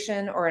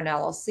corporation or an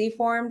LLC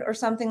formed or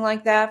something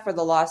like that for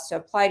the laws to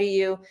apply to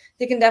you.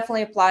 They can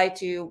definitely apply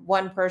to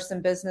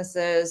one-person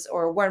businesses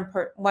or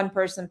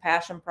one-person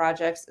passion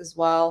projects as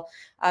well.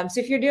 So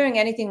if you're doing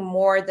anything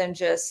more than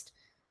just,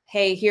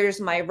 hey,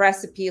 here's my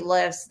recipe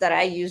list that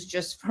I use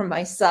just for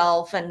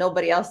myself and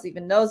nobody else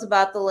even knows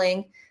about the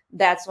link,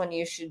 that's when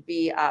you should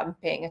be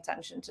paying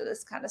attention to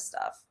this kind of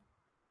stuff.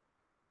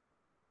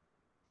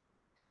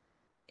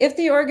 If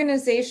the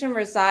organization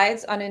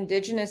resides on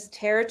Indigenous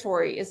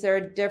territory, is there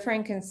a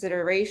different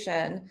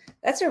consideration?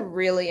 That's a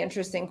really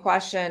interesting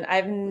question.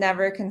 I've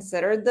never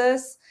considered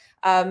this,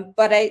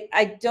 but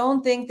I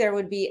don't think there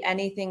would be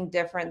anything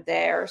different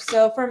there.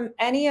 So from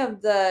any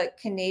of the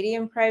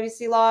Canadian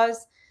privacy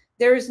laws,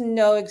 there's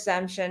no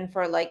exemption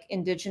for like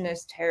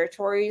Indigenous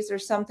territories or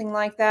something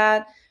like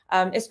that.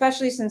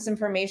 Especially since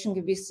information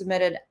could be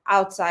submitted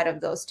outside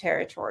of those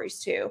territories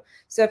too.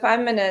 So if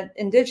I'm in an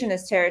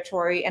Indigenous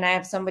territory and I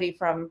have somebody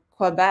from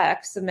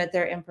Quebec submit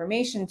their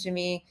information to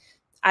me,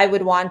 I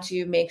would want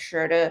to make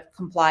sure to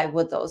comply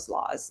with those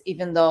laws,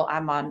 even though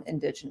I'm on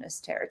Indigenous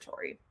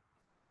territory.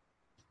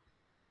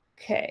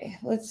 Okay,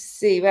 let's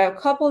see. We have a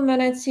couple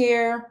minutes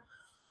here.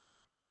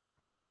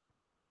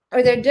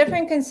 Are there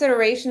different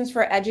considerations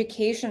for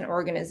education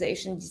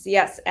organizations?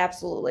 Yes,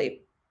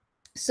 absolutely.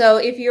 So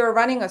if you're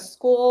running a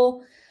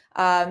school,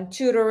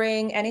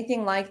 tutoring,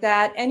 anything like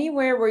that,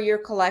 anywhere where you're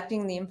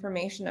collecting the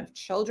information of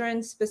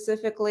children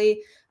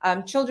specifically,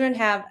 children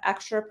have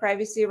extra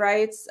privacy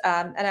rights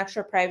and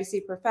extra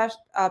privacy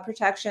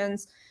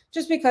protections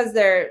just because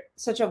they're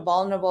such a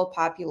vulnerable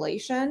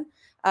population.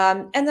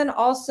 And then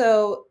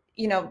also,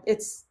 you know,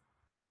 it's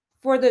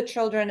for the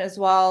children as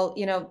well,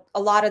 you know,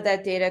 a lot of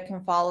that data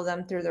can follow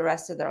them through the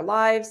rest of their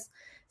lives.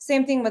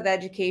 Same thing with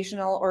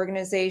educational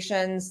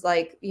organizations,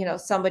 like, you know,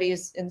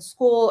 somebody's in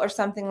school or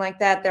something like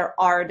that, there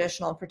are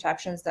additional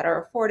protections that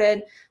are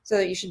afforded. So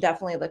you should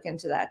definitely look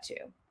into that too.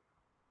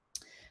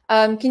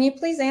 Can you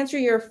please answer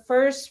your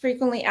first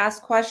frequently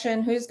asked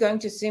question, who's going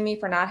to sue me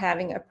for not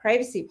having a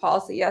privacy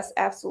policy? Yes,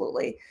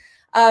 absolutely.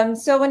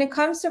 So when it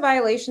comes to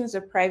violations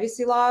of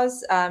privacy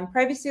laws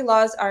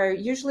are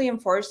usually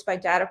enforced by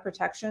data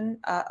protection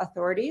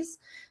authorities.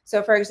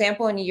 So for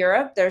example, in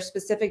Europe, there are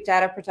specific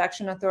data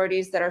protection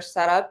authorities that are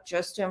set up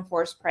just to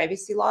enforce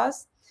privacy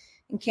laws.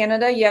 In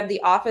Canada, you have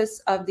the Office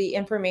of the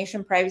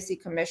Information Privacy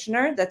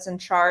Commissioner that's in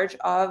charge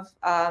of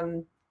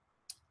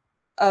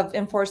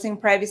enforcing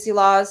privacy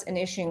laws and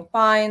issuing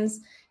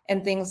fines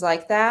and things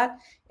like that.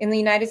 In the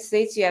United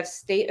States, you have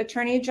state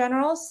attorney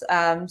generals.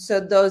 So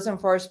those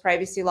enforce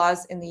privacy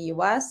laws in the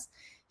US.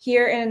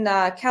 Here in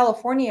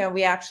California,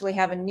 we actually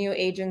have a new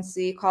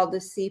agency called the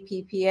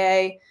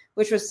CCPA,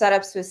 which was set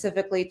up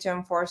specifically to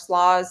enforce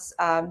laws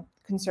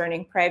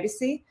concerning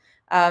privacy.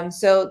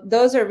 So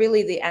those are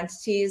really the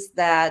entities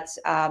that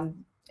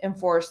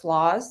enforce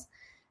laws.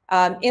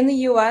 In the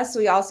US,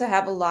 we also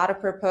have a lot of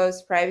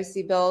proposed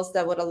privacy bills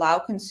that would allow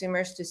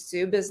consumers to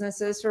sue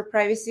businesses for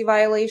privacy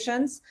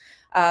violations.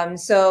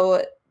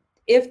 So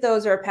if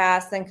those are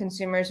passed, then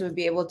consumers would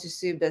be able to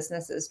sue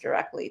businesses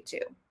directly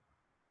too.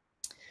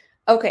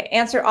 Okay,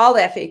 answer all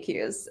the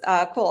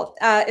FAQs. Cool.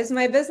 Is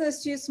my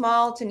business too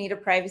small to need a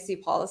privacy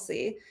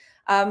policy?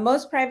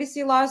 Most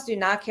privacy laws do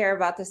not care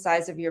about the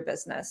size of your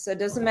business. So it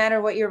doesn't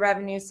matter what your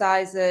revenue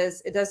size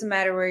is. It doesn't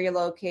matter where you're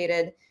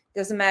located. It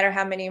doesn't matter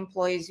how many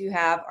employees you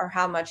have or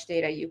how much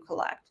data you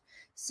collect.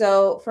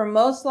 So for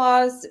most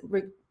laws,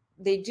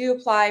 they do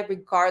apply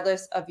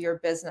regardless of your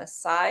business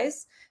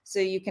size. So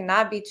you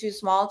cannot be too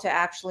small to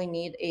actually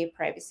need a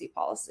privacy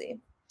policy.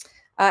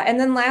 And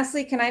then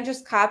lastly, can I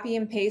just copy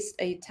and paste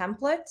a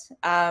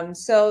template?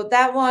 So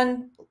that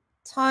one,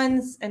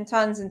 tons and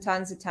tons and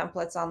tons of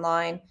templates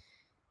online,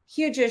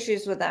 huge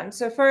issues with them.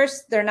 So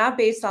first, they're not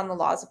based on the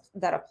laws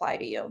that apply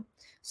to you.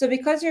 So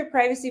because your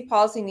privacy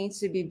policy needs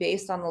to be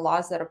based on the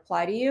laws that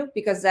apply to you,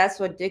 because that's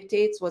what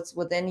dictates what's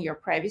within your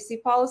privacy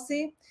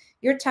policy,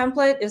 your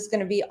template is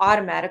going to be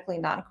automatically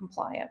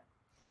non-compliant.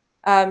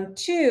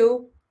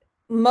 Two,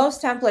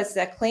 most templates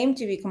that claim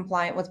to be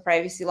compliant with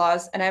privacy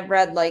laws, and I've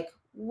read like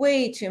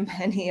way too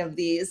many of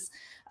these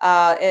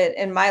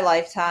in my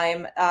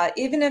lifetime,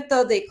 even if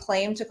though they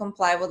claim to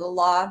comply with the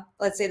law,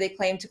 let's say they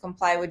claim to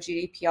comply with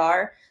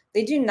GDPR,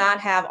 they do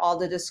not have all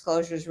the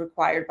disclosures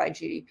required by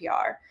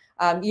GDPR,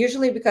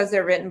 usually because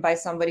they're written by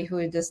somebody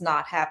who does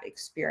not have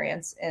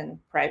experience in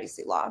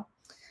privacy law.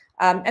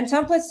 And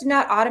templates do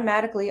not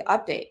automatically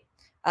update.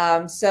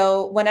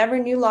 So whenever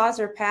new laws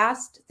are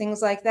passed,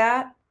 things like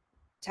that,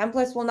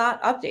 templates will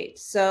not update.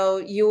 So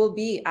you will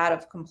be out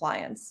of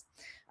compliance.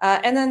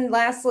 And then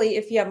lastly,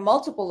 if you have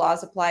multiple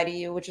laws apply to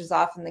you, which is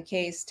often the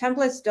case,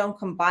 templates don't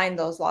combine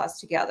those laws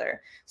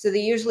together. So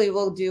they usually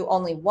will do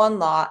only one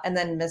law and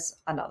then miss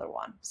another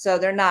one. So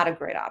they're not a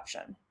great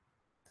option.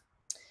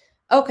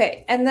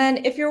 Okay, and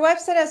then if your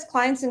website has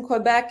clients in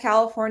Quebec,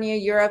 California,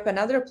 Europe, and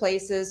other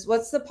places,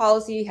 what's the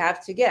policy you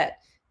have to get?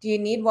 Do you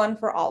need one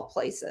for all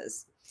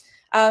places?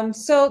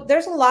 So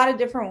there's a lot of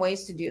different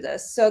ways to do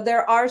this. So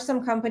there are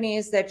some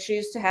companies that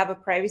choose to have a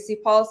privacy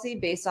policy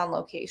based on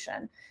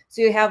location.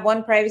 So you have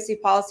one privacy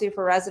policy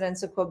for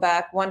residents of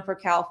Quebec, one for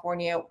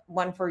California,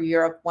 one for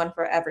Europe, one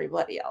for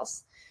everybody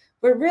else.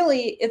 But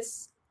really,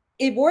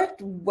 it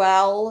worked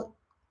well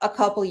a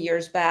couple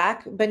years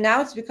back, but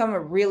now it's become a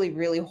really,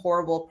 really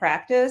horrible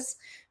practice,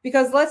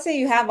 because let's say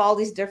you have all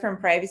these different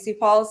privacy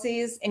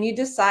policies and you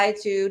decide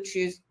to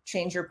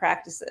change your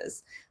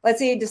practices. Let's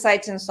say you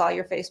decide to install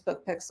your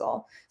Facebook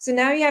pixel. So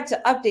now you have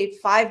to update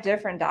 5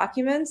 different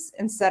documents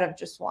instead of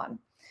just one.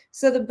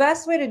 So the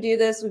best way to do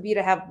this would be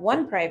to have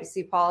one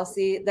privacy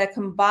policy that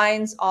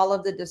combines all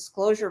of the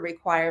disclosure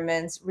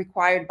requirements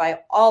required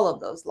by all of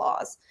those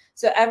laws.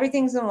 So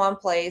everything's in one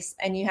place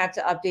and you have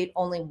to update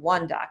only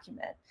one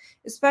document,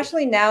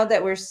 especially now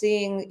that we're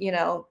seeing,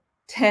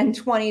 10,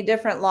 20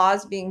 different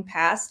laws being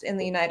passed in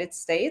the United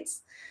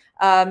States.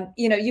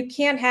 You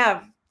can't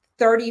have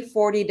 30,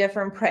 40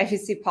 different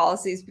privacy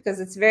policies because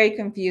it's very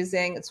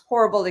confusing. It's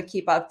horrible to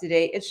keep up to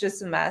date. It's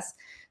just a mess.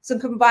 So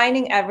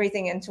combining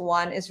everything into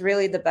one is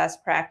really the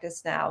best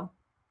practice now.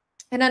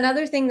 And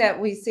another thing that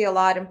we see a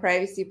lot in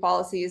privacy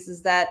policies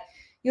is that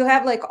you'll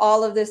have like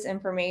all of this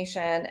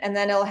information and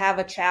then it'll have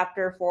a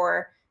chapter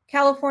for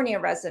California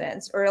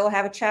residents, or it'll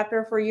have a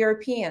chapter for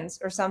Europeans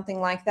or something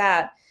like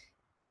that.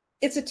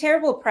 It's a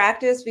terrible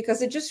practice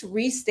because it just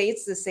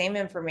restates the same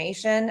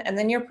information. And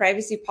then your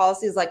privacy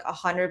policy is like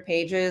 100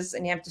 pages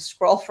and you have to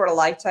scroll for a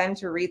lifetime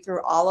to read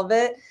through all of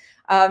it.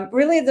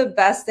 Really, the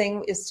best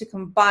thing is to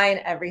combine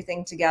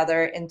everything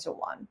together into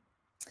one.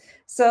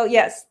 So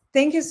yes,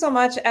 thank you so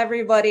much,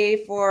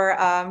 everybody, for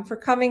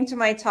coming to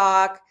my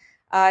talk.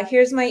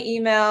 Here's my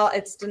email.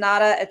 It's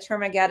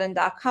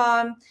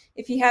donata@termageddon.com.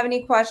 If you have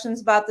any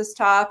questions about this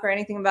talk or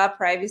anything about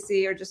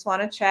privacy or just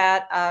want to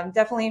chat,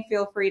 definitely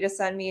feel free to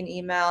send me an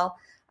email.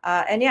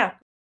 And yeah,